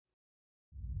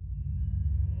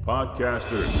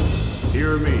Podcasters,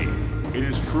 hear me. It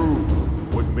is true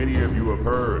what many of you have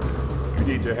heard. You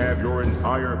need to have your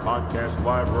entire podcast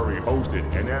library hosted,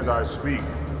 and as I speak,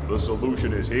 the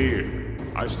solution is here.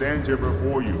 I stand here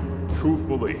before you,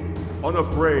 truthfully,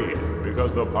 unafraid,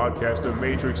 because the podcaster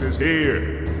matrix is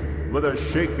here. Let us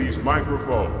shake these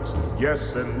microphones,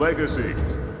 guests, and legacies.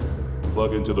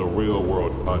 Plug into the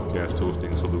real-world podcast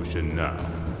hosting solution now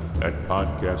at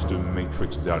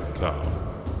podcastermatrix.com.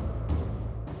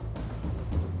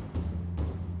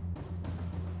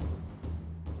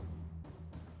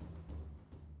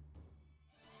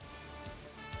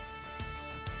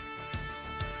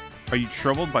 Are you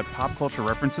troubled by pop culture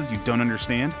references you don't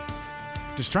understand?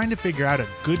 Does trying to figure out a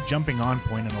good jumping-on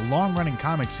point in a long-running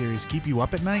comic series keep you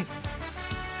up at night?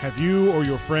 Have you or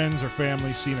your friends or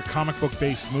family seen a comic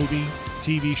book-based movie,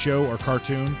 TV show, or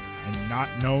cartoon and not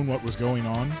known what was going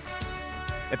on?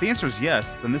 If the answer is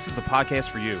yes, then this is the podcast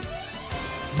for you.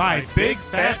 My Big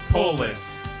Fat Pull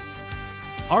List.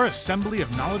 Our assembly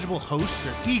of knowledgeable hosts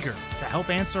are eager to help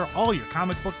answer all your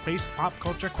comic book-based pop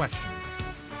culture questions.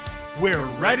 We're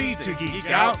ready to geek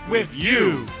out with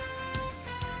you.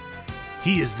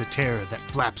 He is the terror that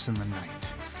flaps in the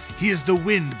night. He is the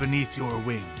wind beneath your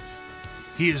wings.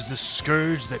 He is the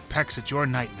scourge that pecks at your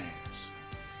nightmares.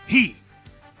 He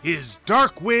is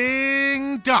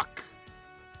Darkwing Duck.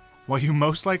 While you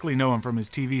most likely know him from his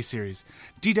TV series,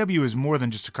 DW is more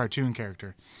than just a cartoon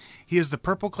character. He is the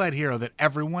purple-clad hero that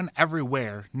everyone,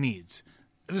 everywhere needs,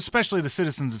 especially the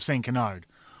citizens of St. Canard.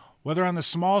 Whether on the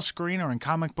small screen or in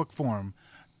comic book form,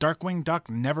 Darkwing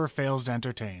Duck never fails to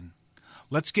entertain.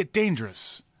 Let's get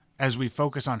dangerous as we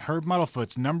focus on Herb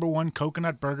Muddlefoot's #1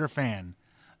 coconut burger fan.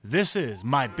 This is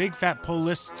My Big Fat Pull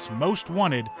List's most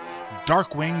wanted,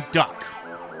 Darkwing Duck.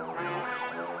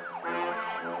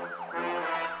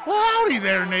 Well, howdy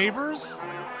there, neighbors.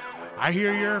 I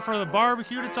hear you're for the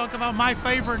barbecue to talk about my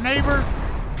favorite neighbor,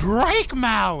 Drake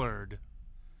Mallard.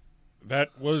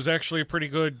 That was actually a pretty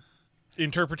good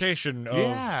interpretation of,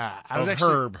 I was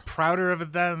actually Herb. Prouder of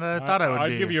it than I thought I would be.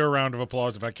 I'd give you a round of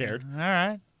applause if I cared. All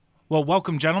right. Well,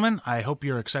 welcome, gentlemen. I hope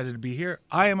you're excited to be here.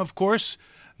 I am, of course,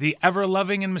 the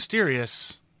ever-loving and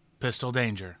mysterious Pistol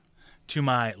Danger. To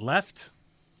my left,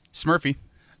 Smurfy.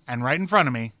 and right in front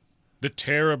of me, The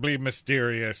terribly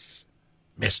mysterious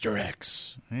Mr.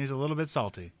 X. he's a little bit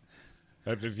salty.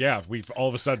 Yeah, we've all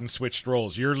of a sudden switched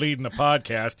roles. You're leading the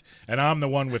podcast, and I'm the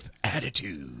one with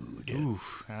attitude.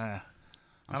 Oof. I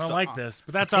don't like this,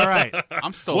 but that's all right.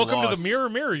 I'm still Welcome lost. to the Mirror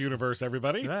Mirror universe,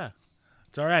 everybody. Yeah,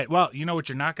 it's all right. Well, you know what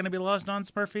you're not going to be lost on,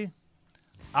 Smurfy?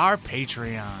 Our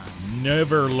Patreon.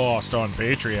 Never lost on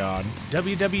Patreon.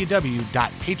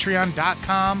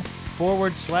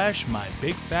 www.patreon.com/My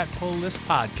Big Fat Pull List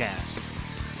Podcast.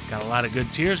 Got a lot of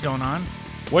good tiers going on.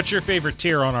 What's your favorite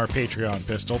tier on our Patreon,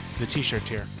 Pistol? The t-shirt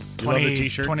tier. You love the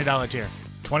t-shirt? $20 tier.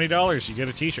 $20, you get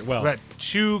a t-shirt. Well, But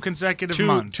 2 consecutive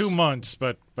months. 2 months,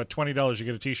 but $20 you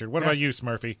get a t-shirt. What about you,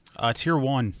 Smurfy? Tier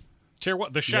 1. Tier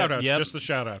what? The shout-outs, Yep. just the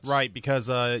shout-outs. Right, because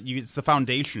it's the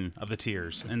foundation of the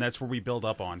tiers, and that's where we build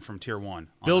up on from tier 1.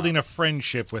 Building a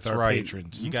friendship with That's our right.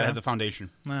 patrons. You got to have the foundation.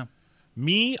 Yeah.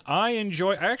 Me, I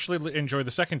actually enjoy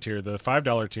the second tier, the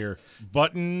 $5 tier,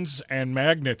 buttons and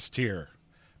magnets tier,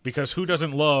 because who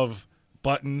doesn't love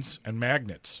buttons and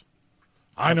magnets?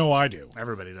 I know I do.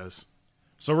 Everybody does.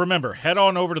 So remember, head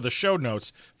on over to the show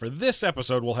notes. For this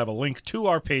episode, we'll have a link to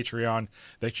our Patreon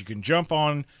that you can jump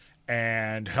on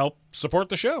and help support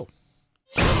the show.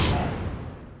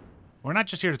 We're not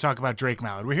just here to talk about Drake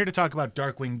Mallard. We're here to talk about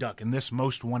Darkwing Duck in this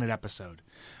most wanted episode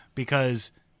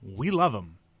because we love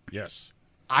him. Yes.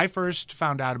 I first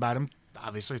found out about him,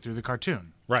 obviously, through the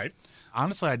cartoon. Right.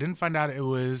 Honestly, I didn't find out it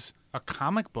was a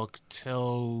comic book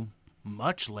till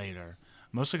much later,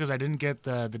 mostly because I didn't get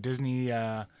the Disney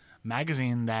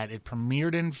magazine that it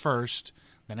premiered in first.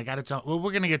 Then it got its own. Well,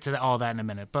 we're going to get to all that in a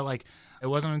minute, but like it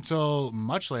wasn't until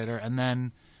much later. And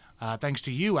then thanks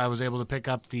to you, I was able to pick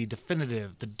up the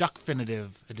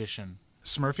Duckfinitive edition.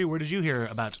 Smurfy, where did you hear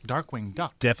about Darkwing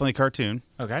Duck? Definitely cartoon.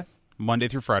 Okay. Monday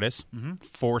through Fridays,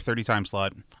 4:30 time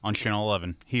slot on Channel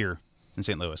 11 here in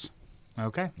St. Louis.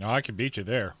 Okay. No, I can beat you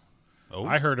there. Oh.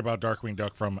 I heard about Darkwing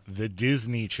Duck from the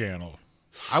Disney Channel.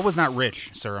 I was not rich,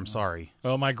 sir. I'm sorry.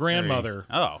 Well, my grandmother,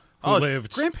 who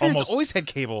lived grandparents always had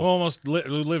cable. who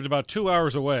lived about 2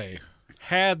 hours away,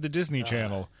 had the Disney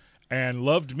Channel and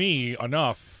loved me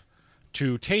enough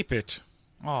to tape it,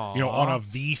 Oh, on a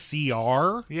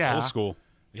VCR. yeah. Old school.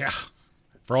 Yeah.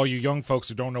 For all you young folks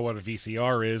who don't know what a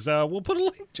VCR is, we'll put a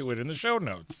link to it in the show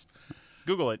notes.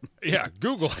 Google it. Yeah,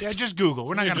 Google it. Yeah, just Google.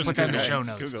 We're not going to just put that in the Google show it.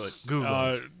 notes. Google it.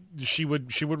 Google. she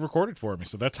would record it for me.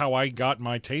 So that's how I got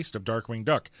my taste of Darkwing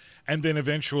Duck. And then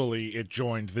eventually it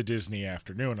joined the Disney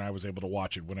afternoon, and I was able to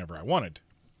watch it whenever I wanted.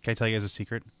 Can I tell you guys a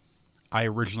secret? I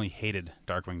originally hated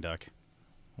Darkwing Duck.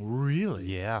 Really?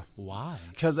 Yeah. Why?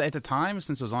 Because at the time,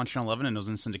 since it was on Channel 11 and it was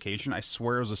in syndication, I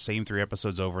swear it was the same 3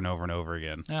 episodes over and over and over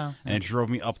again. Yeah. And it drove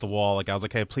me up the wall. Like, I was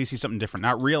like, hey, please see something different.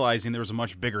 Not realizing there was a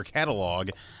much bigger catalog.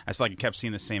 I felt like I kept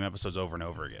seeing the same episodes over and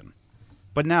over again.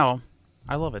 But now,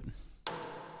 I love it.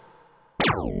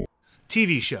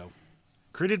 TV show.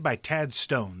 Created by Tad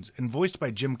Stones and voiced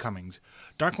by Jim Cummings,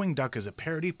 Darkwing Duck is a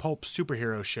parody pulp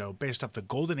superhero show based off the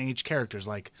Golden Age characters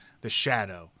like the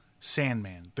Shadow,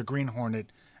 Sandman, the Green Hornet,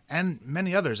 and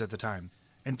many others at the time.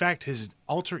 In fact, his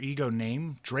alter ego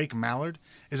name, Drake Mallard,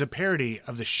 is a parody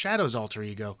of the Shadow's alter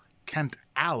ego, Kent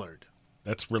Allard.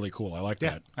 That's really cool. I like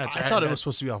that. I thought it was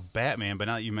supposed to be off Batman, but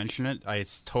now that you mention it, I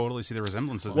totally see the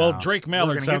resemblances Well, now. Drake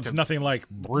Mallard sounds nothing like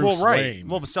Bruce well, right. Wayne.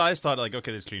 Well, besides, I thought, like,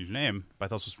 okay, let's change the name, but I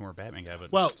thought it was more a Batman guy.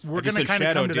 But Well, we're like you going to said, kind of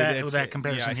Shadow, come to dude, that it's- with that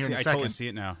comparison here in a I second. totally see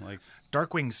it now. Like,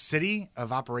 Darkwing's City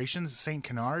of Operations, St.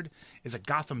 Canard, is a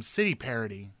Gotham City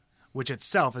parody, which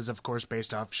itself is, of course,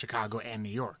 based off Chicago and New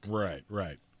York. Right.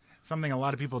 Something a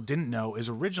lot of people didn't know is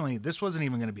originally this wasn't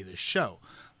even going to be the show.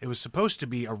 It was supposed to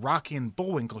be a Rocky and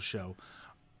Bullwinkle show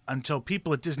until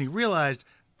people at Disney realized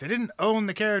they didn't own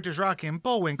the characters Rocky and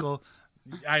Bullwinkle.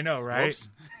 I know, right?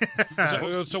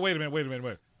 So wait a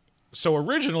minute. So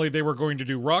originally they were going to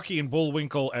do Rocky and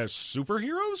Bullwinkle as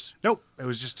superheroes? Nope. It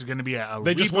was just going to be a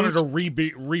They just reboot. wanted to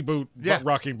reboot Yeah.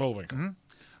 Rocky and Bullwinkle. Mm-hmm.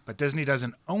 But Disney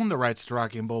doesn't own the rights to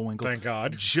Rocky and Bullwinkle. Thank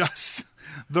God. Just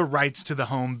the rights to the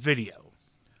home video.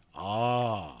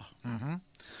 Ah.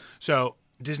 So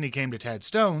Disney came to Tad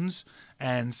Stones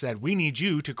and said, "We need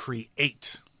you to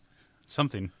create."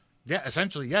 something. Yeah,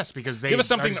 essentially, yes, because they Give us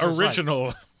something are just like-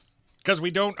 original. Because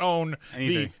we don't own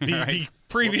Anything, the right.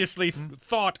 previously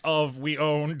thought of we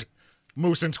owned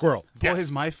Moose and Squirrel. Boy,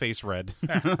 is my face red.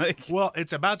 Like, Well,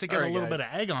 it's about to get a Sorry, little guys. bit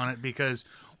of egg on it because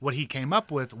what he came up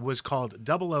with was called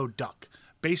 00 Duck,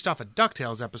 based off a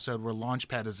DuckTales episode where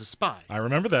Launchpad is a spy. I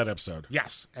remember that episode.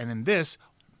 Yes, and in this,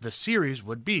 the series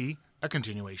would be a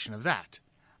continuation of that.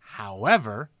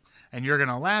 However, and you're going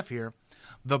to laugh here,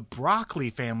 the Broccoli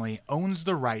family owns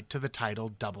the right to the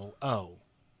title 00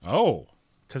 Oh.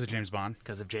 because of James Bond.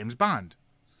 because of James Bond.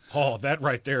 Oh, that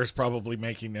right there is probably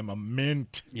making them a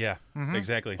mint. Yeah,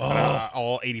 exactly. Oh.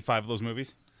 All 85 of those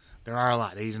movies. There are a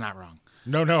lot. He's not wrong.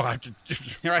 No, I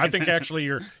Right. think actually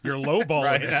you're lowballing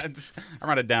Right. it. I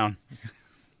wrote it down.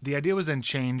 The idea was then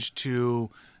changed to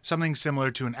something similar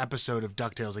to an episode of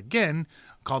DuckTales again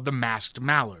called The Masked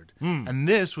Mallard. And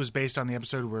this was based on the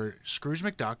episode where Scrooge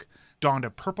McDuck donned a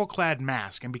purple-clad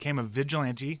mask and became a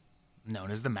vigilante known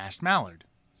as the Masked Mallard.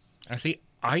 I see.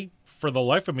 I, for the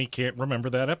life of me, can't remember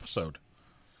that episode.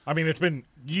 I mean, it's been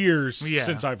years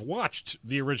since I've watched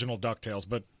the original DuckTales,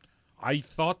 but I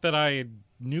thought that I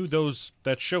knew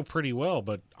that show pretty well,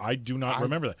 but I do not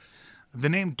remember that. The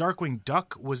name Darkwing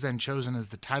Duck was then chosen as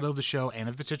the title of the show and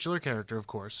of the titular character, of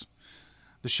course.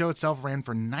 The show itself ran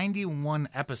for 91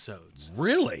 episodes.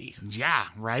 Really? Yeah,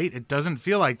 right? It doesn't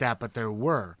feel like that, but there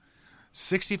were.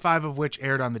 65 of which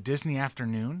aired on the Disney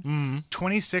afternoon,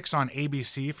 26 on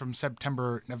ABC from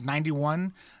September of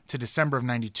 91 to December of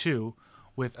 92,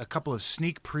 with a couple of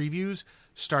sneak previews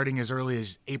starting as early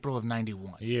as April of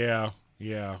 91. Yeah.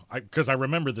 Because I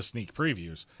remember the sneak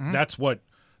previews. That's what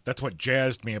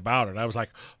jazzed me about it. I was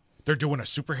like, they're doing a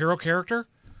superhero character,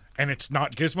 and it's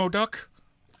not Gizmo Duck?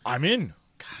 I'm in.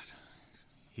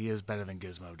 He is better than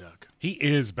Gizmo Duck. He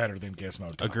is better than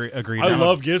Gizmo Duck. Agreed. I I'm a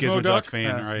love Gizmo Duck,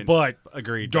 fan, right? but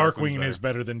Agreed. Darkwing is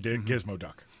better than Gizmo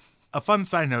Duck. A fun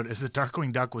side note is that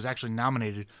Darkwing Duck was actually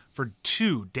nominated for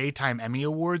 2 Daytime Emmy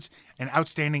Awards and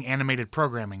Outstanding Animated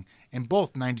Programming in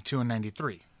both 92 and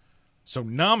 93. So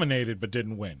nominated but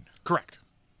didn't win. Correct.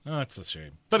 Oh, that's a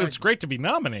shame. But it's great to be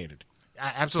nominated,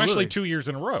 Absolutely. especially 2 years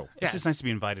in a row. It's just nice to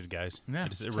be invited, guys. Yeah.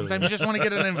 It really Sometimes you just want to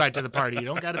get an invite to the party. You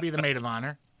don't got to be the maid of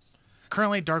honor.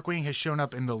 Currently, Darkwing has shown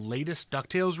up in the latest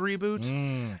DuckTales reboot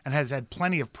and has had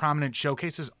plenty of prominent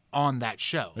showcases on that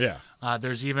show. Yeah.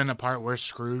 There's even a part where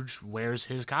Scrooge wears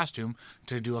his costume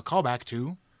to do a callback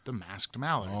to the Masked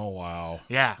Mallard. Oh, wow.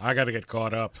 Yeah. I got to get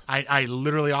caught up. I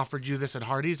literally offered you this at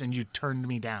Hardee's and you turned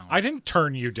me down. I didn't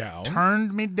turn you down.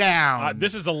 Turned me down.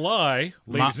 This is a lie,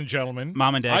 ladies and gentlemen.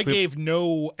 Mom and Dad, I we- gave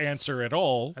no answer at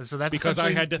all So that's because I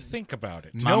essentially- had to think about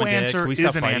it. no Mom and Dad, answer can we is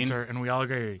stop an fighting? answer, and we all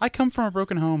agree. I come from a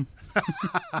broken home.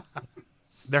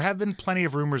 There have been plenty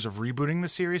of rumors of rebooting the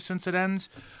series since it ends,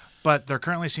 but there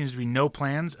currently seems to be no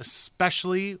plans,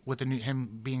 especially with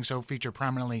him being so featured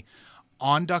prominently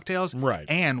on DuckTales. Right.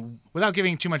 And without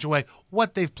giving too much away,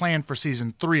 what they've planned for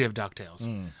season 3 of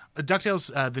DuckTales.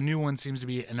 DuckTales, the new one seems to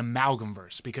be an amalgam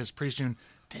verse because pretty soon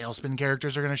Tailspin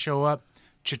characters are going to show up.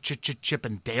 Chip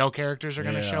and Dale characters are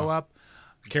going to show up.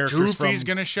 Characters Goofy's from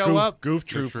going to show up. Goof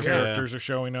Troop Troop, characters are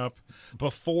showing up.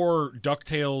 Before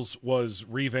DuckTales was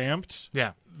revamped,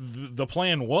 Yeah. the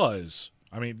plan was,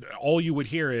 I mean, all you would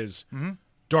hear is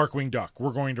Darkwing Duck.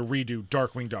 We're going to redo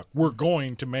Darkwing Duck. We're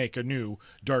going to make a new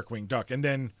Darkwing Duck. And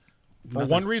then, for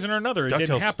one reason or another, it didn't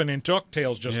DuckTales. happen, and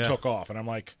DuckTales just took off. And I'm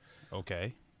like,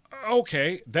 Okay.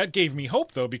 okay, that gave me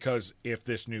hope, though, because if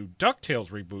this new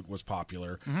DuckTales reboot was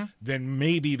popular, then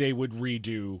maybe they would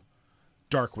redo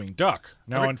Darkwing Duck.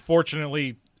 Now,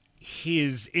 unfortunately,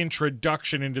 his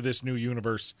introduction into this new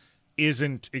universe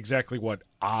isn't exactly what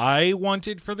I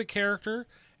wanted for the character.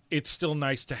 It's still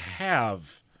nice to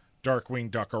have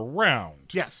Darkwing Duck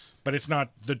around. Yes. But it's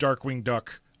not the Darkwing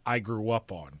Duck I grew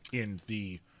up on in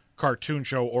the cartoon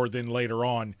show or then later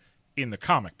on in the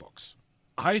comic books.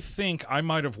 I think I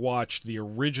might have watched the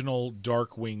original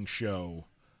Darkwing show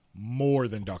more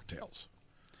than DuckTales.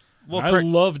 Well, I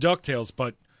love DuckTales,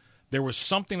 but there was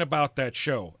something about that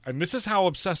show, and this is how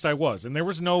obsessed I was. And there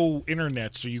was no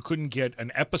internet, so you couldn't get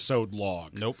an episode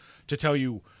log to tell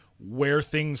you where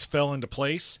things fell into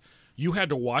place. You had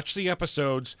to watch the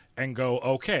episodes and go,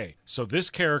 okay, so this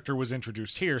character was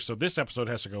introduced here, so this episode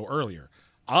has to go earlier.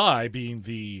 I, being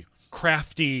the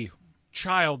crafty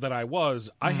child that I was,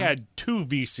 I had 2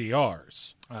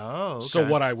 VCRs. Oh, okay. So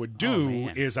what I would do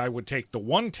man. is I would take the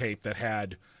one tape that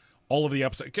had all of the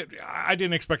episodes. I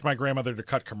didn't expect my grandmother to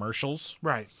cut commercials.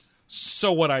 Right.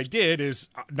 So what I did is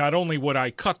not only would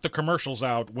I cut the commercials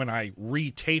out when I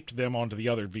retaped them onto the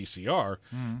other VCR,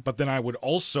 but then I would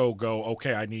also go,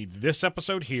 okay, I need this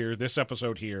episode here, and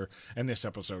this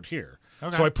episode here.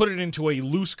 Okay. So I put it into a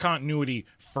loose continuity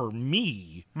for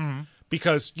me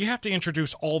because you have to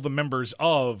introduce all the members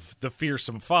of the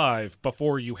Fearsome Five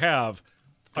before you have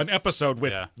an episode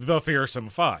with the Fearsome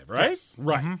Five, right? Yes.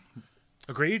 Right.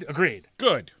 Agreed?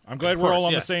 Good. I'm glad we're all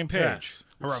on the yes. same page.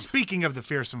 Yes. Speaking of the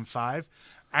Fearsome Five,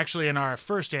 actually in our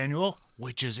first annual,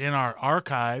 which is in our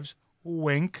archives,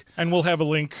 wink. And we'll have a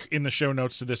link in the show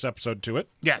notes to this episode to it.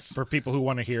 Yes. For people who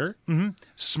want to hear.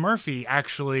 Smurfy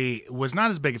actually was not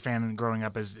as big a fan growing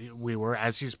up as we were,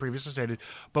 as he's previously stated.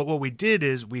 But what we did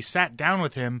is we sat down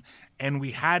with him and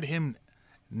we had him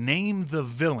name the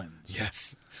villains.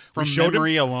 Yes. From We showed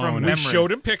memory him, alone. From We memory.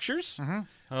 showed him pictures.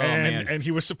 Oh, and, man. and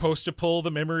he was supposed to pull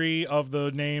the memory of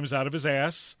the names out of his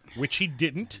ass, which he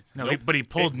didn't. No, but he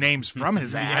pulled names from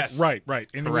his ass. Right.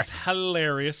 And it was Correct.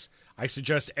 hilarious. I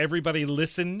suggest everybody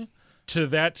listen to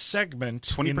that segment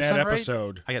 20% in that right?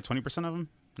 episode. I got 20% of them.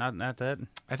 Not that.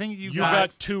 I think You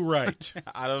got 2 right.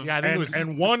 Out of Yeah, I think it was.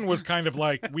 and one was kind of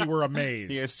like, we were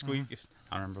amazed. you guys squeaked.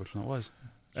 I don't remember which one it was.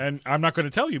 And I'm not going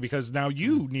to tell you because now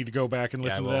you need to go back and Yeah,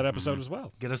 listen I to that will. episode as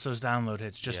well. Get us those download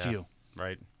hits, just Yeah. you.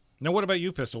 Right. Now, what about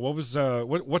you, Pistol? What was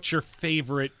what's your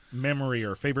favorite memory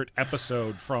or favorite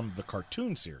episode from the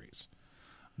cartoon series?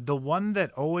 The one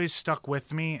that always stuck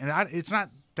with me, and it's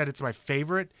not that it's my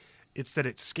favorite, it's that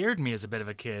it scared me as a bit of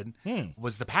a kid,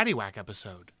 was the Paddywhack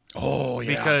episode. Oh,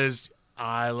 Because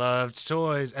I loved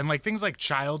toys and like things like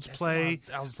Child's Play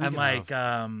I was and thinking like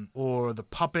or the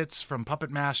puppets from Puppet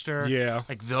Master. Yeah.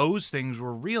 Like those things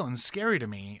were real and scary to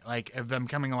me, like of them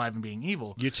coming alive and being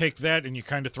evil. You take that and you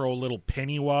kind of throw a little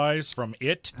Pennywise from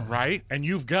It, Right? and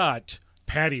you've got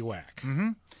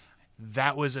Paddywhack.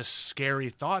 That was a scary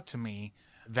thought to me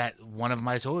that one of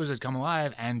my toys would come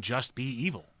alive and just be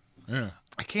evil. Yeah.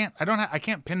 I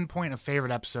can't pinpoint a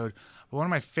favorite episode, but one of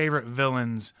my favorite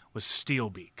villains was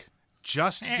Steelbeak.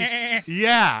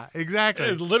 Yeah,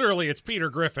 exactly. Literally, it's Peter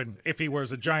Griffin if he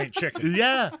was a giant chicken.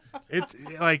 Yeah,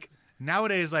 it's like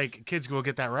nowadays, like kids will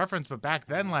get that reference, but back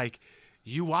then, like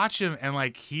you watch him and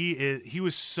like he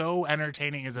was so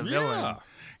entertaining as a villain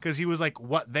because he was like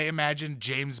what they imagined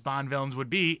James Bond villains would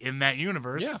be in that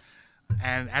universe. Yeah.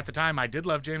 And at the time, I did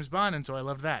love James Bond, and so I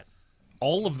loved that.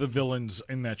 All of the villains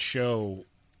in that show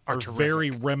are terrific.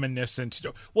 very reminiscent.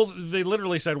 Well, they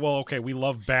literally said, well, okay, we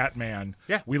love Batman.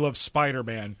 Yeah. We love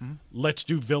Spider-Man. Let's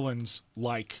do villains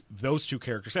like those 2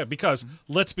 characters have. Because,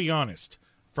 let's be honest,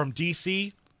 from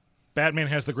DC, Batman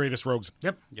has the greatest rogues.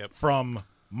 Yep. From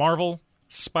Marvel,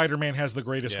 Spider-Man has the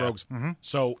greatest Yeah. rogues.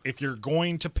 So if you're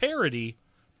going to parody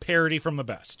from the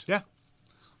best. Yeah,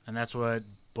 and that's what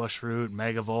Bushroot,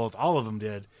 Megavolt, all of them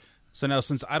did. So now,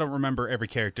 since I don't remember every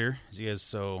character, you guys,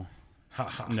 so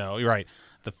no, you're right.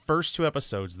 The first 2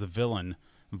 episodes, the villain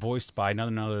voiced by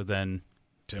none other than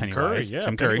Tim Pennywise, Curry. Yeah,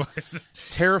 Tim Curry, Pennywise.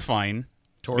 terrifying.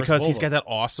 because he's got that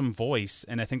awesome voice,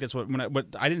 and I think that's what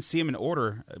I didn't see him in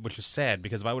order, which is sad,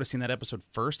 because if I would have seen that episode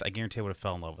first, I guarantee I would have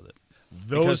fell in love with it.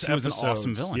 Those he was episodes, an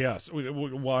awesome villain. Yes.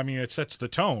 Well, I mean, it sets the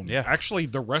tone. Yeah. Actually,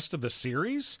 the rest of the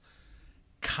series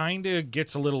kind of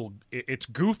gets a little. It's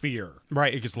goofier.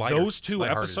 Right. It gets lighter. Those two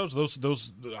lighthearted. episodes,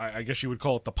 those I guess you would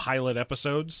call it the pilot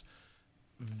episodes.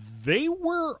 They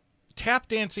were tap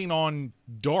dancing on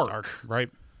dark. Right.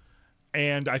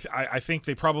 And I think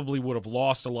they probably would have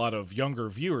lost a lot of younger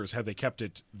viewers had they kept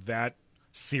it that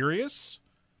serious.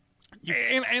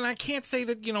 And I can't say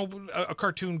that, you know, a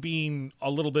cartoon being a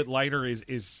little bit lighter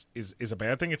is a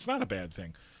bad thing. It's not a bad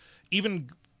thing. Even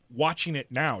watching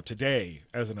it now today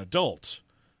as an adult,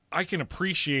 I can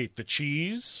appreciate the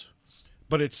cheese,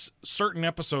 but it's certain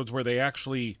episodes where they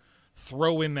actually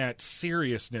throw in that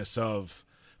seriousness of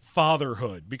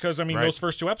fatherhood. Because I mean, those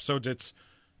first two episodes, it's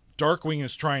Darkwing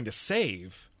is trying to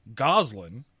save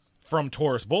Goslin from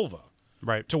Taurus Bulva.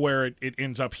 Right. To where it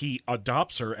ends up he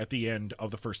adopts her at the end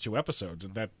of the first two episodes,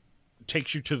 and that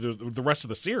takes you to the rest of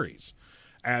the series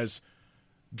as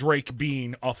Drake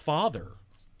being a father,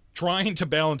 trying to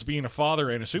balance being a father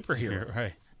and a superhero.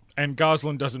 Right. And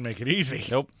Goslin doesn't make it easy.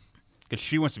 Nope. Because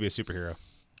she wants to be a superhero.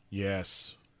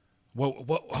 Yes.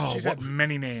 What? She's had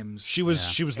many names. She was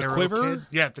the Arrow Quiver. Kid?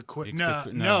 Yeah, the Quiver. No.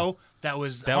 No, that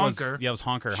was Honker. It was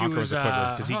Honker. She Honker was was, the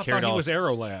Quiver because he I carried thought all. he was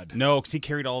Arrow Lad. No, because he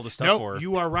carried all the stuff No, for her.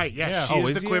 you are right. Yeah, Yeah. she Oh, is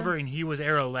is the he? Quiver, and he was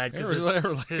Arrow Lad. Arrow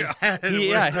Lad.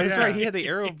 That's right. He had the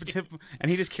arrow tip,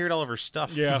 and he just carried all of her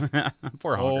stuff. Yeah.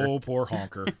 Poor Honker. Oh, poor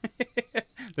Honker.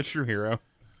 The true hero.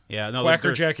 Yeah, no.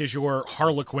 Quackerjack is your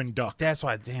Harlequin duck, That's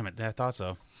why. Damn it! I thought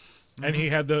so. and he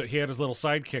had his little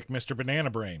sidekick, Mr. Banana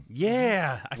Brain.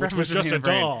 Yeah, I Which forgot was his just name a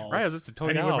brain. doll. Right, it was just a toy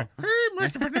And he would doll. be, hey,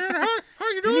 Mr. Banana, how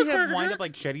you doing? Didn't he have Quackerjack?" wind up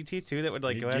like Shetty Teeth too? That would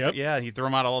like go after. Yep. Yeah, he'd throw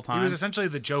him out all the time. He was essentially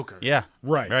the Joker. Yeah,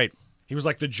 Right. He was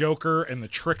like the Joker and the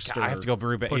Trickster. I have to go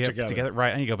put together.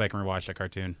 Right, I need to go back and rewatch that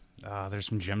cartoon. There's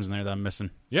some gems in there that I'm missing.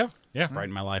 Yeah.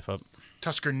 Brighten my life up.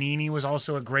 Tusker Nini was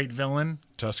also a great villain.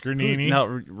 Tusker Nini.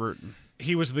 No,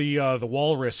 He was the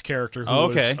walrus character who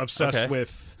was obsessed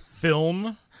with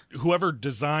film. Whoever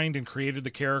designed and created the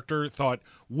character thought,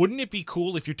 wouldn't it be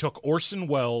cool if you took Orson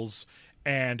Welles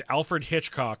and Alfred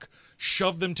Hitchcock,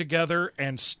 shoved them together,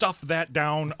 and stuffed that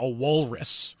down a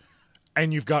walrus,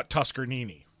 and you've got Tusker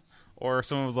Nini. or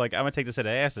someone was like, "I'm gonna take this hit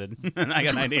of acid," and I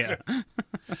got an idea.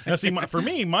 Now, see, for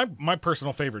me, my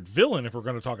personal favorite villain, if we're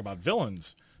going to talk about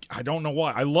villains, I don't know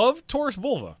why. I love Taurus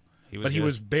Bulva. He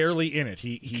was barely in it.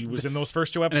 He was in those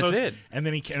first two episodes, that's it. And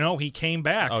then he came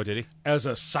back. Oh, did he? As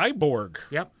a cyborg.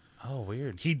 Yep. Oh,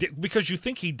 weird. He did, because you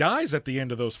think he dies at the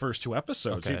end of those first two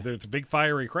episodes. Okay. There's a big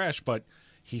fiery crash, but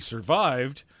he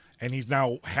survived, and he's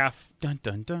now half Dun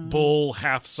dun dun. bull,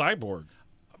 half cyborg.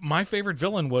 My favorite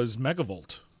villain was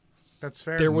Megavolt. That's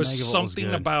fair. There was Megavolt was something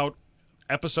good. about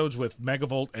episodes with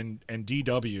Megavolt and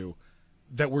DW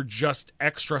that were just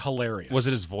extra hilarious. Was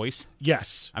it his voice?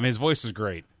 Yes. I mean, his voice was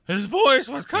great. His voice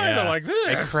was kind of Yeah. like this.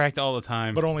 It cracked all the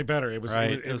time. But only better. It was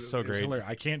Right. It was so great. hilarious.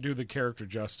 I can't do the character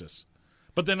justice.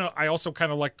 But then I also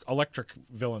kind of like electric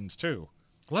villains too.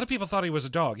 A lot of people thought he was a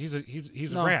dog. He's a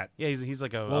No. rat. Yeah, he's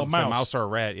like a, Well, I was gonna say mouse. mouse or a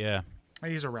rat. Yeah,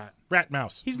 He's a rat. Rat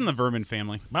mouse. he's in the vermin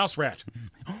family. Mouse rat.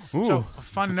 Ooh. So, a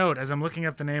fun note, as I'm looking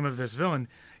up the name of this villain,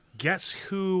 guess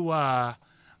who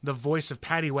the voice of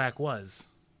Paddywhack was?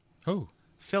 Who?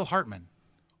 Phil Hartman.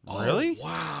 Really?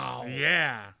 Wow.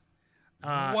 Yeah.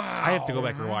 Wow. I have to go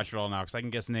back and watch it all now because I can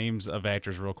guess names of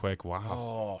actors real quick. Wow.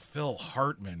 Oh, Phil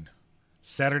Hartman.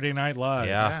 Saturday Night Live.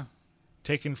 Yeah.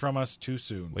 Taken from us too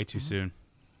soon. Way too soon.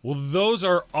 Well, those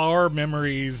are our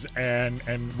memories and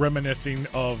reminiscing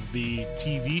of the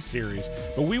TV series.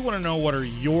 But we want to know, what are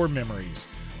your memories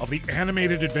of the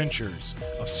animated adventures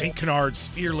of St. Canard's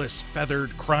fearless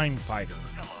feathered crime fighter?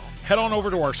 Head on over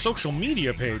to our social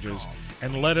media pages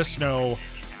and let us know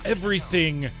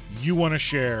everything you want to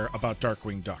share about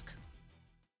Darkwing Duck.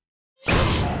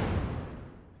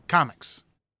 Comics.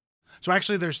 So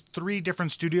actually, there's 3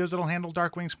 different studios that'll handle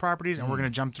Darkwing's properties, and we're going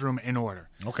to jump through them in order.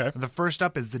 Okay. The first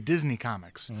up is the Disney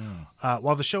Comics.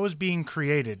 While the show was being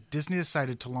created, Disney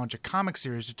decided to launch a comic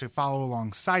series to follow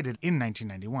alongside it in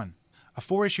 1991. A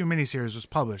 4-issue miniseries was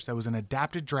published that was an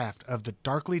adapted draft of The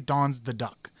Darkly Dawns the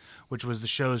Duck, which was the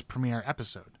show's premiere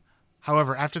episode.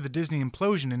 However, after the Disney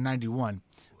implosion in 91,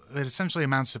 it essentially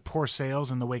amounts to poor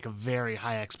sales in the wake of very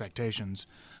high expectations.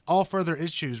 All further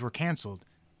issues were canceled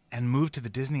and moved to the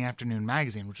Disney Afternoon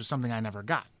magazine, which was something I never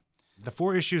got. The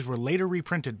 4 issues were later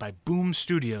reprinted by Boom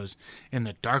Studios in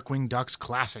the Darkwing Ducks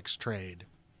Classics trade.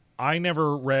 I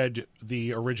never read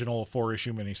the original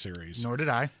 4-issue miniseries. Nor did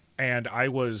I. And I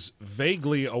was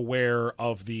vaguely aware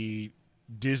of the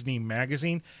Disney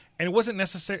magazine, And it wasn't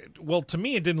necessary. Well, to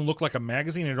me, it didn't look like a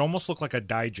magazine. It almost looked like a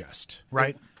digest.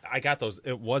 Right. I got those.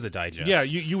 It was a digest. Yeah,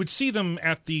 you would see them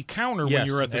at the counter when Yes,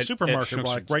 you were at the at supermarket, Schnucks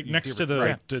like or right next to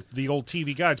the old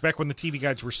TV guides. Back when the TV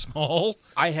guides were small.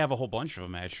 I have a whole bunch of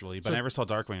them actually, but I never saw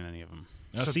Darkwing in any of them.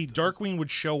 Now, see, Darkwing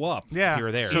would show up Yeah. Here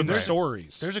or there. in Right.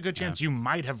 stories. There's a good chance you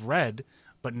might have read,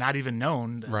 but not even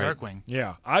known Right. Darkwing.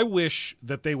 Yeah, I wish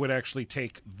that they would actually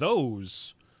take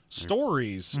those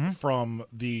stories from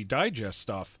the digest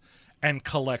stuff and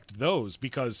collect those,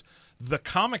 because the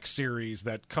comic series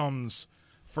that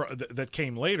that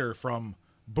came later from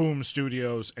Boom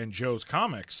Studios and Joe's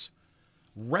Comics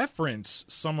reference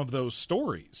some of those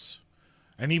stories,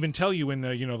 and even tell you in the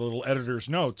the little editor's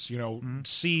notes,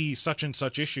 see such and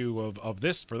such issue of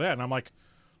this for that, and I'm like,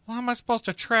 well, how am I supposed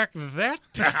to track that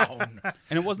down?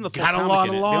 And it wasn't the full Got a comic lot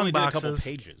in of it. long They only did a couple boxes.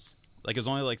 pages. Like it was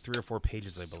only like 3 or 4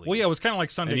 pages, I believe. Well, yeah, it was kind of like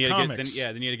Then Sunday you had to get- Comics.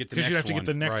 then you had to get the because next you'd have to one. get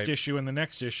the next Right. issue and the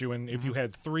next issue, and if you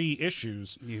had 3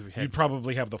 issues, You had- you'd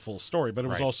probably have the full story. But it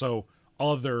was Right. also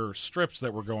other strips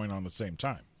that were going on at the same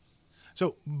time.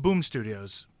 So Boom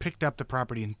Studios picked up the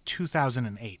property in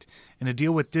 2008 in a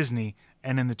deal with Disney,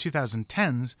 and in the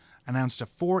 2010s announced a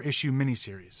 4-issue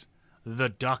miniseries, The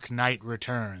Duck Knight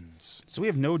Returns. So we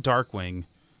have no Darkwing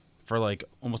for like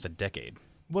almost a decade.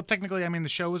 Well, technically, I mean, the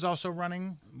show was also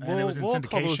running, and it was in we'll syndication.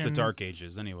 call those the Dark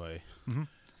Ages anyway.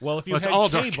 Well, if you Well, it's had all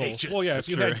Dark cable, Ages. well, yeah, That's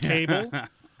if you had true.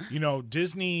 cable,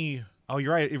 Disney, Oh,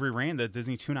 you're right. It reran the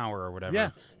Disney Toon Hour or whatever.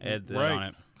 Yeah. It had that on right?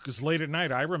 it. Because late at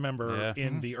night, I remember Yeah.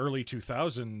 in the early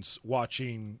 2000s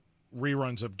watching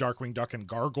reruns of Darkwing Duck and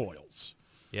Gargoyles.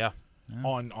 Yeah.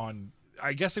 on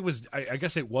I guess it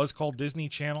was called Disney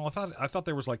Channel. I thought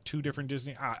there was like 2 different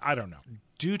Disney. I don't know.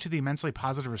 Due to the immensely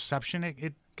positive reception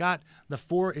it got, the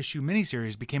 4-issue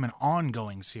miniseries became an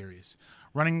ongoing series,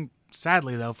 running,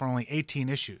 sadly, though, for only 18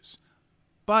 issues.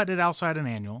 But it also had an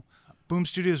annual. Boom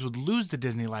Studios would lose the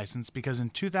Disney license because in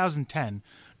 2010,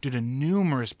 due to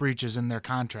numerous breaches in their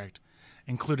contract,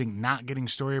 including not getting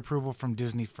story approval from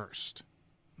Disney first.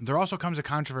 There also comes a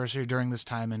controversy during this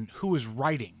time in who is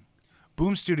writing.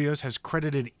 Boom Studios has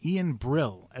credited Ian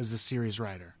Brill as the series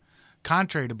writer,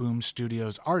 contrary to Boom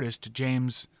Studios artist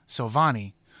James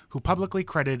Silvani, who publicly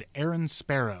credited Aaron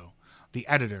Sparrow, the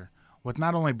editor, with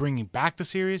not only bringing back the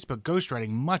series, but ghostwriting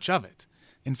much of it.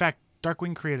 In fact,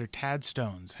 Darkwing creator Tad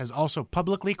Stones has also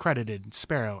publicly credited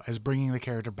Sparrow as bringing the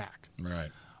character back. Right.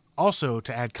 Also,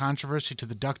 to add controversy to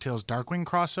the DuckTales Darkwing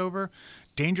crossover,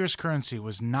 Dangerous Currency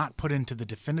was not put into the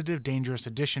definitive Dangerous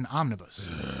Edition omnibus,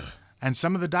 and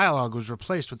some of the dialogue was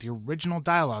replaced with the original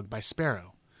dialogue by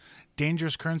Sparrow.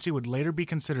 Dangerous Currency would later be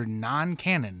considered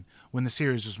non-canon when the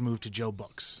series was moved to Joe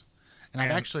Books. And I've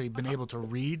actually been able to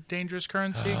read Dangerous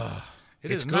Currency.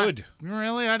 It's is good.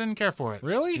 Really? I didn't care for it.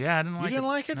 Really? Yeah, I didn't like it. You didn't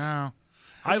like it? No.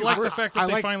 I like the fact that I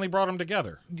they like- finally brought them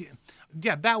together.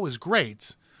 Yeah, that was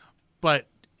great, but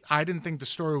I didn't think the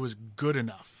story was good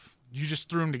enough. You just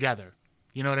threw them together.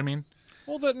 You know what I mean?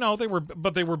 Well, they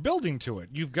were building to it.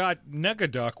 You've got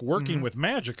Negaduck working with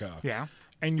Magica. Yeah.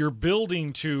 And you're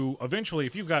building to eventually,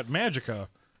 if you've got Magica,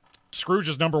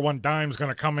 Scrooge's number 1 dime's going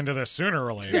to come into this sooner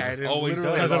or later. it Always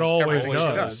literally does. Because it always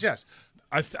everything does. Yes.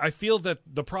 I feel that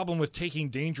the problem with taking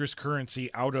Dangerous Currency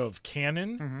out of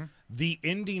canon, Mm-hmm. the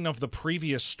ending of the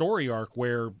previous story arc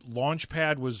where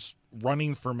Launchpad was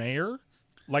running for mayor,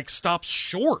 like stops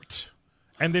short.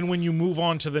 And then when you move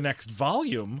on to the next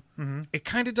volume, Mm-hmm. it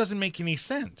kind of doesn't make any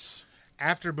sense.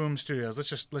 After Boom Studios, let's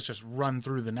just run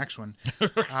through the next one.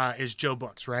 Is Joe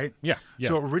Books, right? Yeah.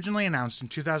 So originally announced in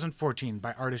 2014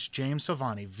 by artist James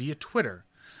Silvani via Twitter,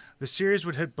 the series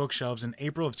would hit bookshelves in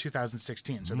April of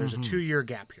 2016. So there's a 2-year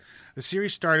gap here. The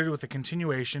series started with a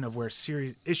continuation of where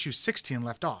series issue 16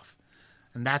 left off.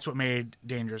 And that's what made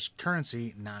Dangerous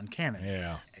Currency non-canon.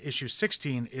 Yeah. Issue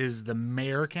 16 is the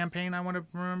mayor campaign, I want to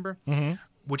remember,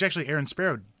 which actually Aaron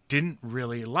Sparrow didn't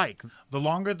really like. The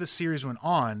longer the series went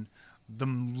on, the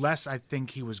less I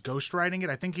think he was ghostwriting it.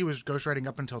 I think he was ghostwriting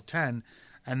up until 10,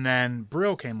 and then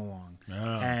Brill came along,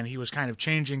 and he was kind of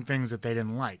changing things that they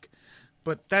didn't like.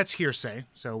 But that's hearsay,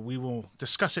 so we will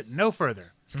discuss it no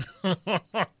further.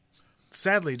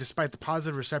 Sadly, despite the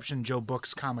positive reception Joe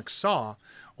Books comics saw,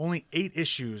 only 8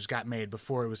 issues got made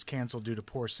before it was canceled due to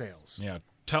poor sales. Yeah.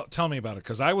 Tell me about it,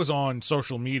 because I was on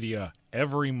social media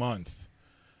every month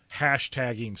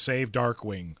hashtagging Save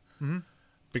Darkwing.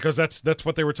 Because that's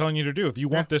what they were telling you to do. If you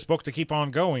want this book to keep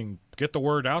on going, get the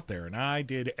word out there. And I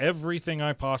did everything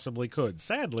I possibly could.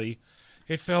 Sadly,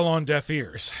 it fell on deaf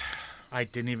ears. I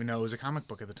didn't even know it was a comic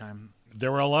book at the time.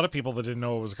 There were a lot of people that didn't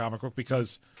know it was a comic book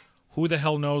because who the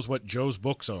hell knows what Joe's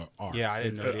books are? Yeah, I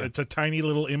didn't know either. It's a tiny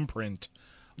little imprint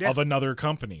of another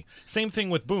company. Same thing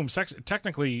with Boom.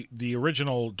 Technically, the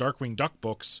original Darkwing Duck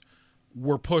books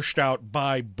were pushed out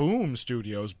by Boom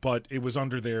Studios, but it was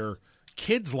under their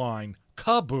kids line,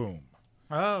 Kaboom.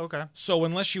 Oh, okay. So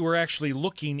unless you were actually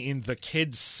looking in the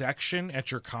kids section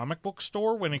at your comic book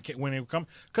store when it come,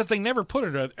 because they never put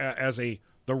it as the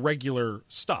regular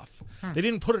stuff. They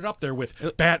didn't put it up there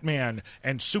with Batman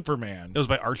and Superman. It was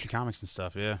by Archie Comics and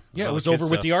stuff, yeah. It was over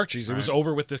with the Archies. It was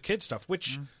over with the kid stuff,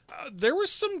 which there was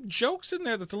some jokes in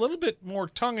there that's a little bit more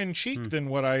tongue-in-cheek than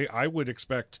what I would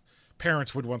expect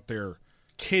parents would want their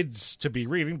kids to be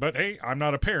reading. But, hey, I'm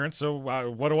not a parent, so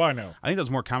what do I know? I think those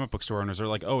more comic book store owners are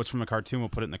like, oh, it's from a cartoon, we'll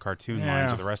put it in the cartoon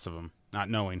lines with the rest of them, not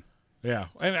knowing. Yeah,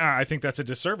 and I think that's a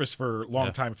disservice for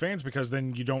longtime fans because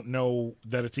then you don't know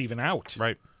that it's even out.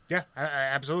 Right. Yeah,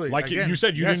 absolutely. Like Again, you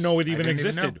said, you didn't know it even I didn't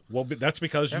existed. know. Well, that's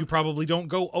because you probably don't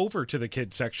go over to the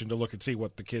kids section to look and see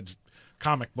what the kids'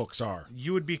 comic books are.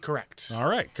 You would be correct. All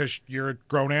right, because you're a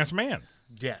grown-ass man,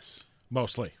 Yes,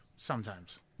 mostly.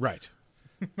 sometimes. Right.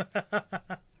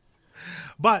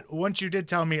 But once you did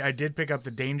tell me, I did pick up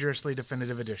the Dangerously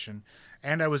Definitive Edition,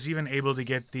 and I was even able to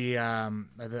get the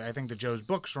I think the Joe's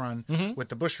Books run with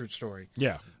the Bushroot story.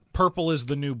 Yeah. Purple is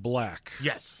the New Black.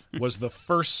 Yes. Was the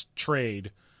first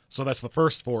trade, so that's the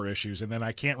first 4 issues, and then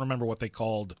I can't remember what they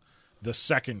called the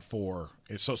second 4.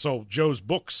 So Joe's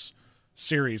Books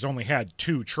series only had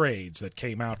 2 trades that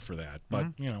came out for that, but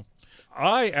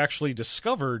I actually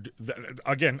discovered that,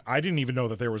 again, I didn't even know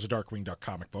that there was a Darkwing Duck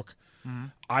comic book.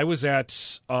 I was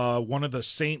at one of the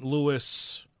St.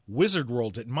 Louis Wizard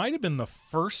Worlds. It might have been the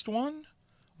first one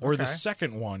or the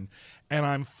second one, and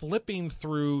I'm flipping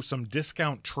through some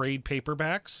discount trade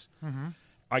paperbacks.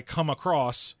 I come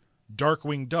across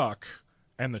Darkwing Duck,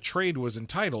 and the trade was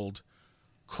entitled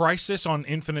Crisis on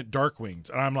Infinite Darkwings.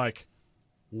 And I'm like,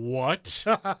 what?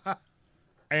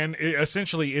 And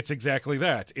essentially, it's exactly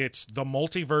that. It's the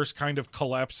multiverse kind of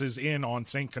collapses in on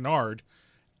St. Canard,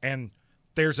 and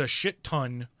there's a shit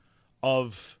ton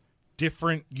of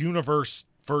different universe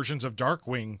versions of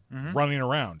Darkwing running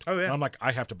around. Oh, yeah. And I'm like,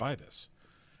 I have to buy this.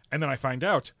 And then I find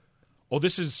out, oh,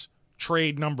 this is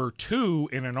trade number 2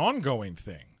 in an ongoing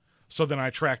thing. So then I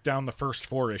track down the first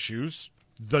 4 issues,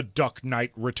 The Duck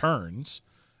Knight Returns,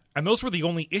 and those were the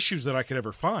only issues that I could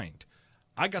ever find.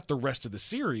 I got the rest of the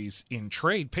series in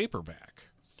trade paperback.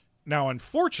 Now,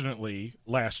 unfortunately,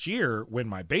 last year when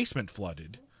my basement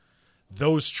flooded,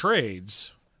 those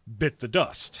trades bit the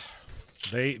dust.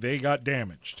 They got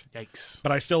damaged. Yikes.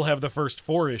 But I still have the first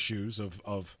 4 issues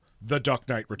of The Duck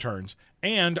Knight Returns.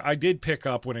 And I did pick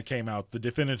up, when it came out, the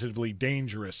Definitively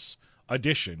Dangerous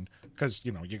edition, because,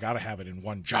 you got to have it in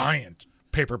one giant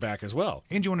paperback as well.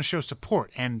 And you want to show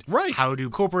support. And Right. how do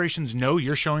corporations know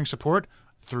you're showing support?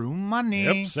 Through money.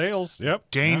 Yep, sales.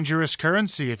 Yep. Dangerous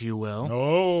currency, if you will.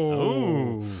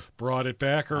 Oh, brought it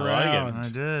back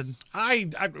around. I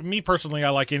did. Me personally, I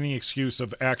like any excuse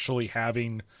of actually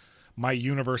having my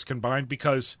universe combined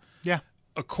because, Yeah.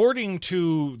 according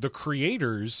to the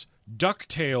creators,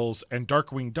 DuckTales and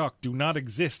Darkwing Duck do not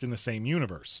exist in the same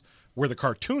universe where the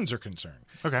cartoons are concerned.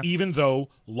 Okay. Even though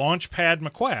Launchpad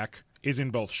McQuack is in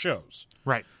both shows.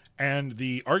 Right. And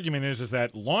the argument is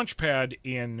that Launchpad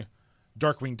in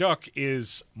Darkwing Duck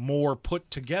is more put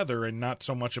together and not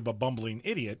so much of a bumbling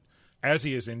idiot as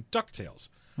he is in DuckTales.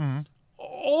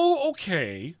 Oh,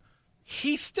 okay.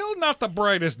 He's still not the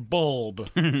brightest bulb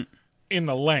in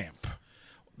the lamp.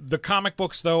 The comic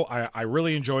books, though, I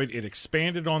really enjoyed. It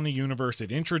expanded on the universe.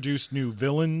 It introduced new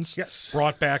villains. Yes.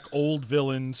 Brought back old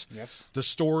villains. Yes. The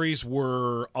stories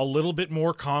were a little bit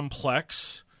more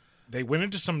complex. They went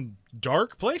into some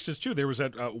dark places, too. There was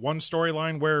that one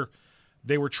storyline where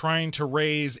they were trying to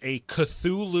raise a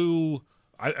Cthulhu...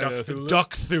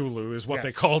 Duck Thulu is what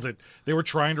they called it. They were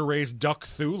trying to raise Duck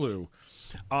Thulu.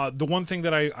 The one thing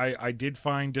that I did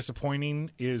find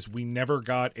disappointing is we never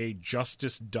got a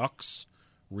Justice Ducks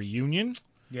reunion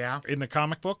in the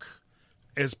comic book.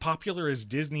 As popular as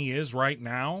Disney is right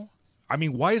now, I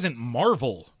mean, why isn't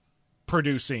Marvel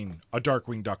producing a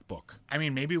Darkwing Duck book? I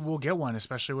mean, maybe we'll get one,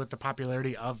 especially with the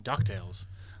popularity of DuckTales.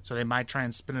 So they might try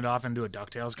and spin it off into a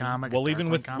DuckTales comic. Well, even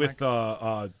with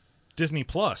Disney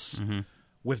Plus, Mm-hmm.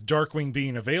 with Darkwing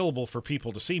being available for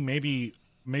people to see, maybe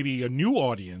a new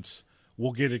audience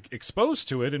will get exposed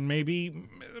to it, and maybe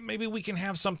we can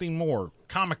have something more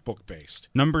comic book based.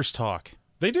 Numbers talk.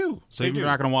 They do. So They if do. you're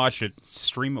not going to watch it,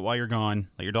 stream it while you're gone.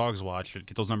 Let your dogs watch it.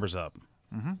 Get those numbers up.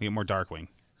 Get more Darkwing.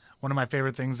 One of my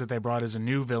favorite things that they brought is a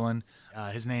new villain.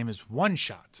 His name is One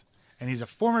Shot, and he's a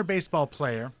former baseball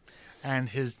player. And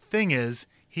his thing is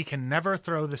he can never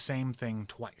throw the same thing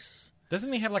twice.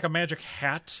 Doesn't he have like a magic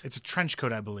hat? It's a trench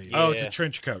coat, I believe. Oh, it's a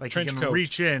trench coat. Like trench he can coat.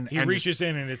 reach in. He and reaches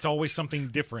in, and it's always something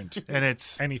different.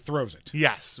 and he throws it.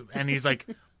 yes, and he's like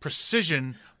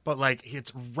precision, but like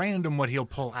it's random what he'll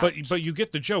pull out. But you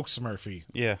get the joke, Smurfy.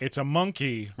 Yeah. It's a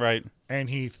monkey, Right. and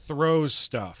he throws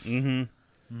stuff. Right.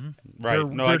 They're,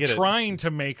 No, I they're get it. trying to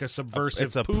make a subversive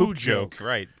It's a poo poop joke.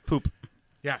 Right. Poop.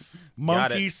 yes,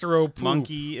 Monkeys throw poop.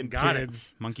 Monkey and Got it.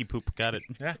 kids. Monkey poop. Got it.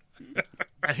 yeah.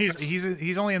 And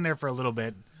he's only in there for a little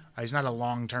bit. He's not a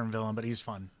long-term villain, but he's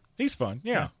fun. He's fun.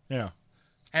 Yeah. And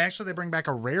actually, they bring back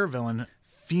a rare villain,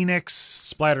 Phoenix.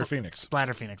 Splatter Phoenix.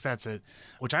 Splatter Phoenix, that's it.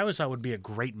 Which I always thought would be a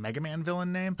great Mega Man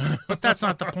villain name, but that's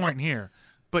not the point here.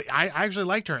 But I actually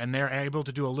liked her, and they're able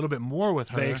to do a little bit more with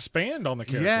her. They expand on the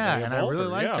character. yeah, They and I evolve really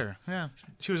liked yeah. her. Yeah,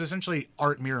 she was essentially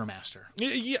Art Mirror Master.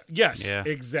 Yes, Yeah.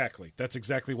 exactly. That's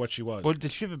exactly what she was. Well,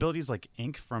 did she have abilities like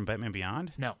Ink from Batman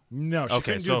Beyond? No, No, she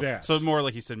couldn't so do that. so more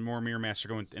like you said, more Mirror Master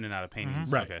going in and out of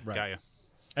paintings. Right, Okay, right. got you.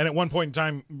 And at one point in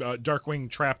time, Darkwing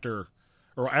trapped her,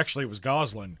 or actually it was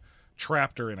Goslin,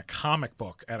 trapped her in a comic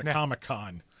book at a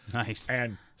Comic-Con Nice.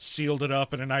 and sealed it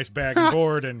up in a nice bag and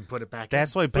board and put it back.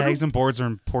 That's why bags and boards are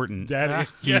important. that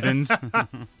yes, Heathens.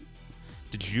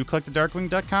 Did you collect the Darkwing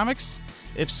Duck comics?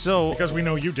 If so, because we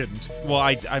know you didn't. well,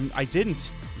 I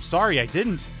didn't. I'm sorry, I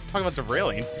didn't. Talk about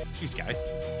derailing. Jeez, guys.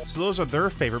 So those are their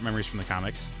favorite memories from the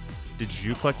comics. Did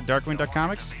you collect the Darkwing Duck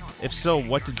comics? If so,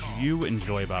 what did you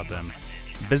enjoy about them?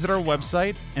 Visit our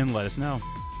website and let us know.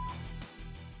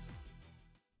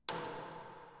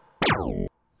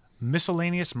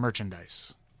 Miscellaneous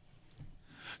merchandise.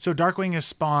 So Darkwing has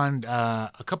spawned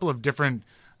a couple of different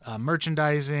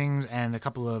merchandisings and a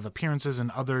couple of appearances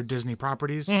in other Disney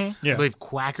properties. Yeah. I believe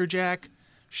Quackerjack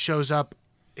shows up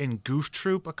in Goof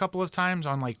Troop a couple of times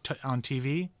on on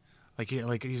TV.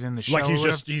 Like he's in the show. Like he's or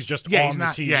just whatever. he's just Yeah, on he's the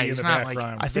not- TV yeah, in he's the not, like,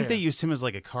 background. I think they There. used him as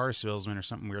like a car salesman or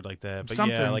something weird like that. But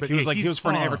Something, yeah, like but he was he's for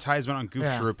an fun. advertisement on Goof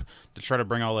Yeah. Troop to try to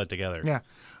bring all that together. Yeah.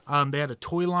 They had a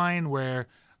toy line where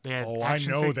they had Oh, I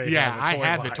action know they yeah, had a I toy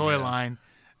had the line, toy yeah. line,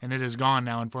 and it is gone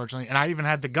now, unfortunately. And I even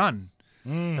had the gun,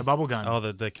 the bubble gun. Oh,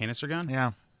 the canister gun?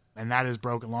 Yeah. And that is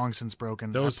broken, long since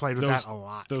broken. I played with that a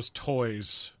lot. Those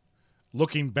toys,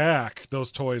 looking back,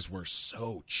 those toys were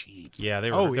so cheap. Yeah, they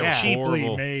were, Oh, they were yeah. Cheaply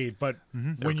horrible. made, but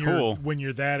when They're cool.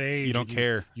 you're that age, You don't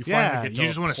care. You yeah, finally get to you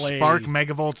just want to play. spark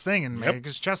Megavolt's thing and Yep. make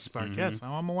his chest spark. Yes,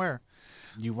 I'm aware.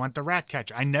 You want the rat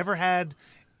catcher. I never had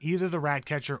either the rat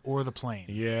catcher or the plane.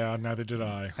 Yeah, neither did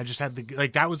I. I just had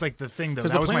that was like the thing though.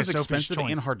 Because That the was plane my was selfish expensive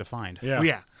choice. and hard to find. Yeah, Well,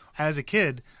 yeah. As a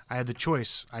kid, I had the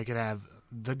choice. I could have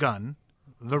the gun,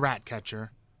 the rat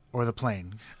catcher, or the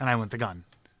plane, and I went the gun.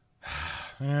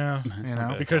 yeah. You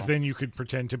know, Because then you could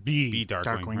pretend to be Darkwing.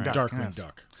 Darkwing right. Duck. Darkwing yes.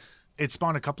 Duck. It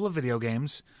spawned a couple of video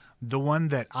games. The one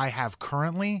that I have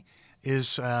currently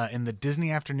is in the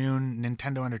Disney Afternoon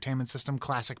Nintendo Entertainment System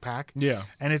Classic Pack. Yeah.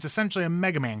 And it's essentially a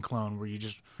Mega Man clone where you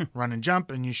just run and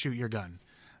jump and you shoot your gun.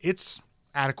 It's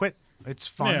adequate. It's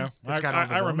fun. Yeah, It's got all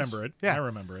the I villains. remember it. Yeah. I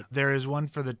remember it. There is one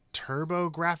for the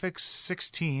TurboGrafx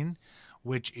 16,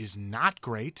 which is not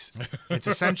great. It's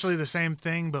essentially the same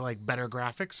thing, but like better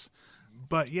graphics.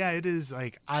 But yeah, it is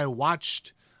like I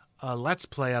watched a Let's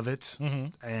Play of it,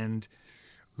 and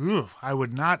I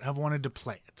would not have wanted to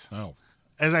play it. Oh,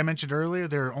 As I mentioned earlier,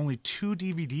 there are only 2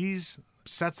 DVDs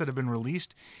sets that have been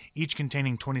released, each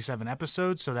containing 27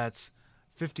 episodes. So that's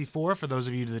 54 for those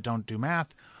of you that don't do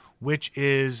math, which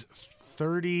is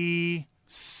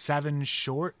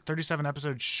 37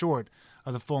 episodes short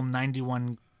of the full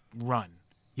 91 run.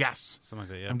 Yes. Something like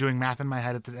that, yeah. I'm doing math in my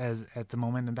head at the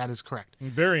moment, and that is correct.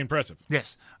 very impressive.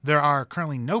 Yes. There are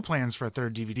currently no plans for a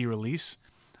third DVD release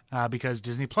because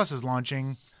Disney Plus is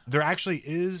launching. There actually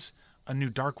is a new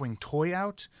Darkwing toy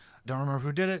out. Don't remember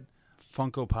who did it.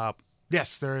 Funko Pop.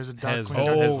 Yes, there is a Has-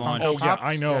 Darkwing. has Funko launched. Oh, yeah, Pops.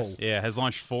 I know. Yes. Yeah, has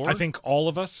launched 4. I think all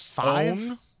of us 5?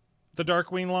 own the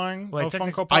Darkwing line Wait, of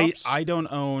technic- Funko Pops. I don't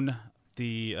own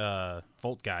the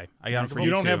Volt guy. I got him for you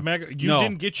you don't two. have Mega. You No.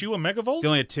 didn't get you a Megavolt? They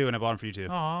only had 2, and I bought them for you 2.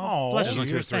 Oh, bless There's you. only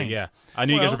 2 You're or 3. saints. Yeah, I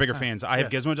knew you guys Well, were bigger fans. I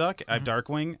have yes. Gizmo Duck, I have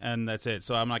Darkwing, and that's it.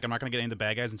 So I'm not going to get any of the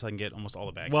bad guys until I can get almost all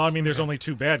the bad guys. Well, I mean, there's only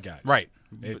 2 bad guys. right.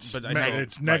 It's but I still-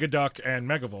 it's right. Negaduck and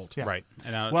Megavolt. Yeah. Right.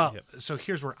 And Well, yep. so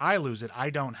here's where I lose it. I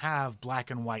don't have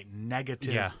black and white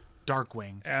negative Yeah.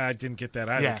 Darkwing. I didn't get that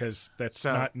either Yeah. because that's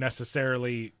So- not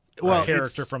necessarily Well, a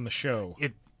character it's- from the show.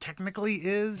 It technically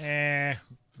is.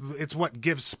 It's what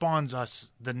spawns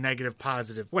us the negative,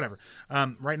 positive, whatever.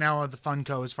 Right now, the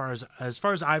Funko, as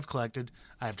far as I've collected,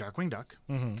 I have Darkwing Duck.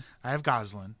 Mm-hmm. I have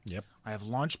Goslin. Yep. I have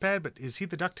Launchpad, but is he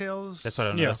the Ducktales? That's what I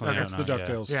don't know. Yeah, That's what I that's don't the know.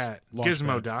 DuckTales. Yeah, Launchpad.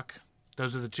 Gizmo Duck.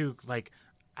 Those are the 2. Like,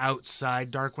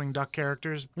 outside Darkwing Duck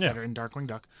characters that are in Darkwing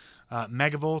Duck,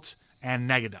 Megavolt and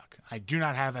Negaduck. I do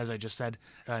not have, as I just said,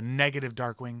 a negative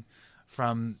Darkwing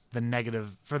from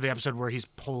for the episode where he's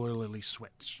polarly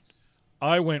switched.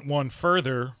 I went one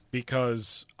further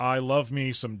because I love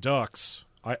me some ducks.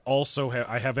 I also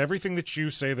have everything that you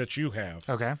say that you have.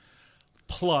 Okay.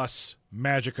 Plus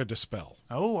Magica Dispel.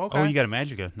 Oh, okay. Oh, you got a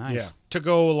Magica. Nice. Yeah. To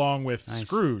go along with Nice.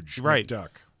 Scrooge Right.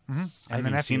 Duck. I haven't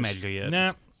even seen Magica yet.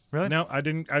 Nah. Really? No, I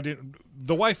didn't.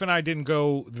 The wife and I didn't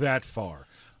go that far.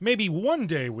 Maybe one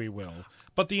day we will.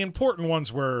 But the important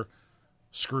ones were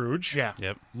Scrooge. Yeah.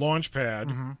 Yep.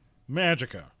 Launchpad.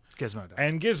 Magica. Gizmo Duck.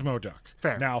 And Gizmo Duck.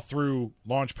 Fair. Now, through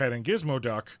Launchpad and Gizmo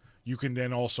Duck, you can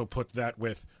then also put that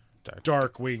with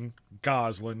Darkwing,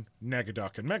 Goslin,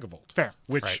 Negaduck, and Megavolt. Fair.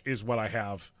 Which is what I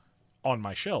have on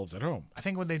my shelves at home I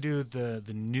think when they do the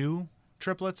new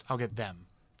triplets, I'll get them.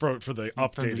 for the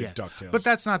updated Yeah. DuckTales. But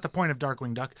that's not the point of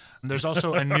Darkwing Duck. There's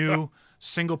also a new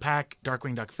single pack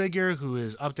Darkwing Duck figure who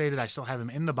is updated. I still have him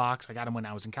in the box. I got him when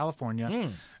I was in California.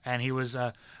 And he was,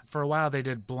 for a while, they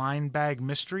did Blind Bag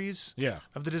Mysteries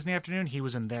of the Disney Afternoon. He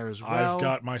was in there as well. I've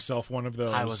got myself one of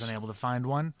those. I wasn't able to find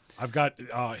one. I've got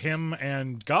him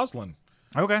and Goslin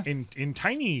Okay. in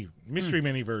tiny mystery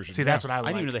mini versions. See, that's what I I like.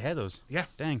 didn't even know they had those. Yeah.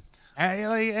 Dang.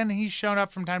 And he's shown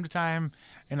up from time to time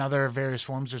in other various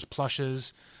forms. There's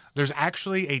plushes. There's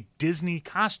actually a Disney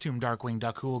costume Darkwing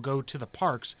Duck who will go to the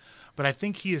parks, but I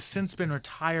think he has since been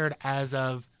retired as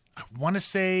of, I want to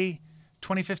say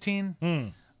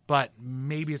 2015, but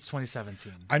maybe it's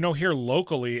 2017. I know here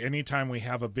locally, anytime we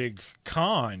have a big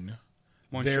con,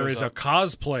 there shows is up. a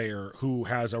cosplayer who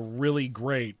has a really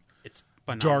great It's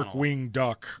phenomenal. Darkwing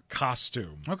Duck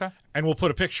costume. Okay. And we'll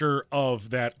put a picture of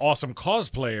that awesome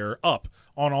cosplayer up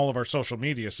on all of our social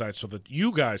media sites so that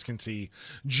you guys can see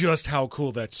just how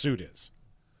cool that suit is.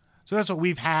 So that's what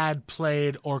we've had,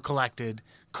 played, or collected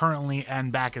currently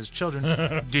and back as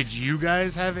children. Did you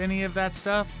guys have any of that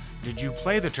stuff? Did you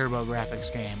play the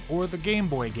TurboGrafx game or the Game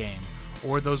Boy game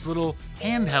or those little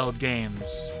handheld games?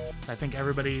 I think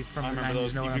everybody from I the remember 90s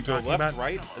those. know You what can I'm go talking left, about.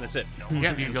 right, and that's it.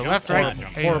 Yeah, you can go left, right. Horrible,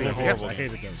 A, B. horrible, Yep. horrible. I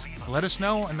hated those. Let us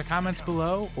know in the comments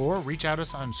below or reach out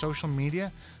us on social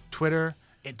media, Twitter.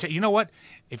 You know what?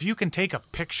 If you can take a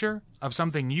picture of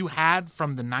something you had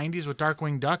from the 90s with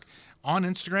Darkwing Duck on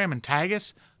Instagram and tag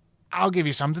us, I'll give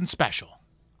you something special.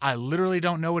 I literally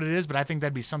don't know what it is, but I think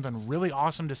that'd be something really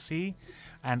awesome to see,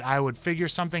 and I would figure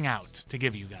something out to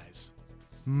give you guys.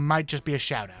 Might just be a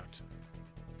shout out.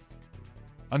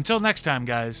 Until next time,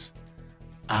 guys,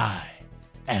 I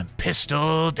am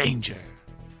Pistol Danger.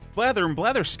 Blather and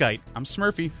Blatherskite. I'm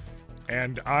Smurfy.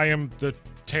 And I am the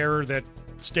terror that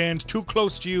stands too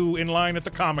close to you in line at the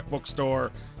comic book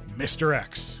store, Mr.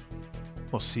 X.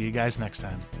 We'll see you guys next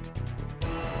time.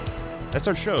 That's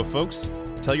our show, folks.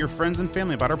 Tell your friends and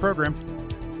family about our program.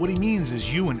 What he means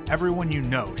is you and everyone you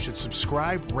know should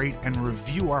subscribe, rate, and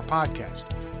review our podcast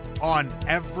on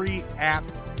every app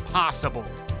possible.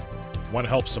 Want to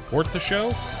help support the show?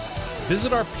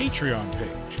 Visit our Patreon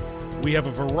page. We have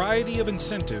a variety of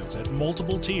incentives at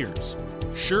multiple tiers,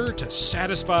 sure to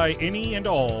satisfy any and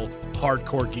all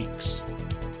hardcore geeks.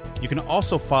 You can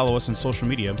also follow us on social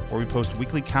media, where we post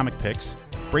weekly comic pics,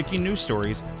 breaking news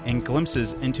stories, and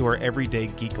glimpses into our everyday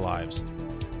geek lives.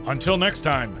 Until next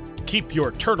time, keep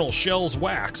your turtle shells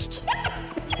waxed.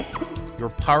 Your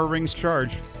power rings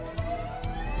charged.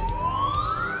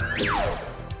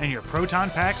 And your proton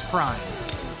packs prime.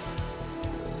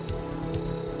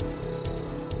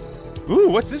 Ooh,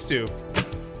 what's this do?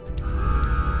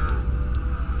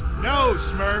 No,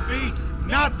 Smurfy,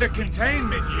 not the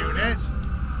containment unit.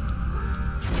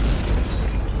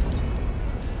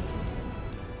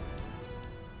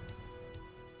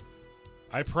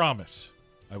 I promise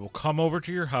I will come over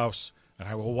to your house and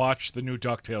I will watch the new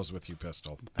DuckTales with you,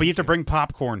 Pistol. But you have to bring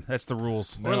popcorn. That's the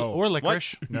rules. No. Or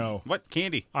licorice. No. What?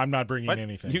 Candy? I'm not bringing What?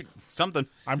 anything. Something.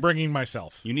 I'm bringing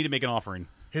myself. You need to make an offering.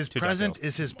 His to present DuckTales.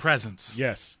 is his presence.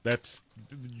 Yes, that's.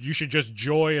 You should just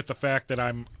joy at the fact that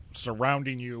I'm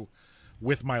surrounding you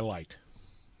with my light.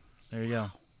 There you go.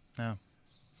 No.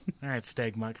 All right,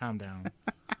 Stegma, calm down.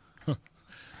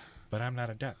 But I'm not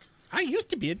a duck. I used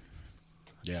to be.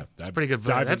 Yeah, That's pretty good.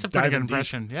 That's a pretty good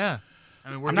impression. Yeah.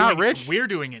 I mean, I'm not rich. We're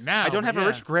doing it now. I don't have yeah. a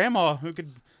rich grandma who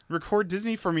could record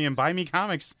Disney for me and buy me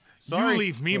comics. Sorry. You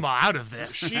leave Mima out of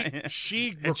this.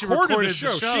 She And she recorded the recorded the show.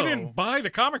 show. She didn't buy the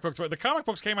comic books. The comic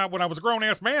books came out when I was a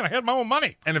grown-ass man. I had my own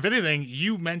money. And if anything,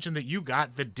 you mentioned that you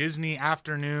got the Disney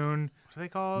Afternoon, what are they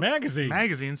called?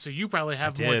 Magazine. So you probably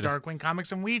have more did. Darkwing comics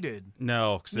than we did.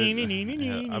 No. 'Cause Nee, nee, nee, nee,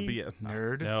 nee, I'll be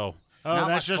Nerd. No. Oh, Not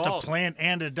that's my just fault. a plant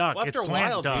and a duck. Well, it's after a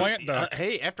plant while, duck. Plant duck.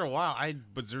 hey, after a while,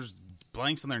 there's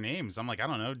blanks on their names. I'm like, I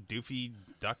don't know, doofy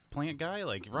duck plant guy?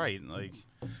 Like, right. Like,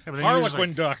 Yeah, but then you're just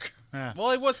Harlequin duck.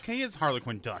 well, he is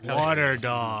Harlequin duck. water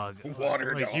dog.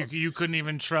 Water Like dog. you couldn't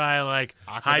even try like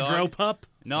Aqua hydro dog? pup.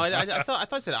 No, I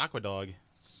thought I said aqua dog.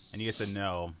 And you guys said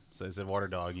no. So I said water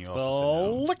dog, and you also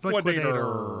said no.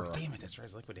 Liquidator. Damn it, that's right,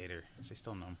 it's Liquidator. So I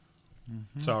still know.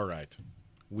 It's all right.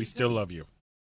 We still love you.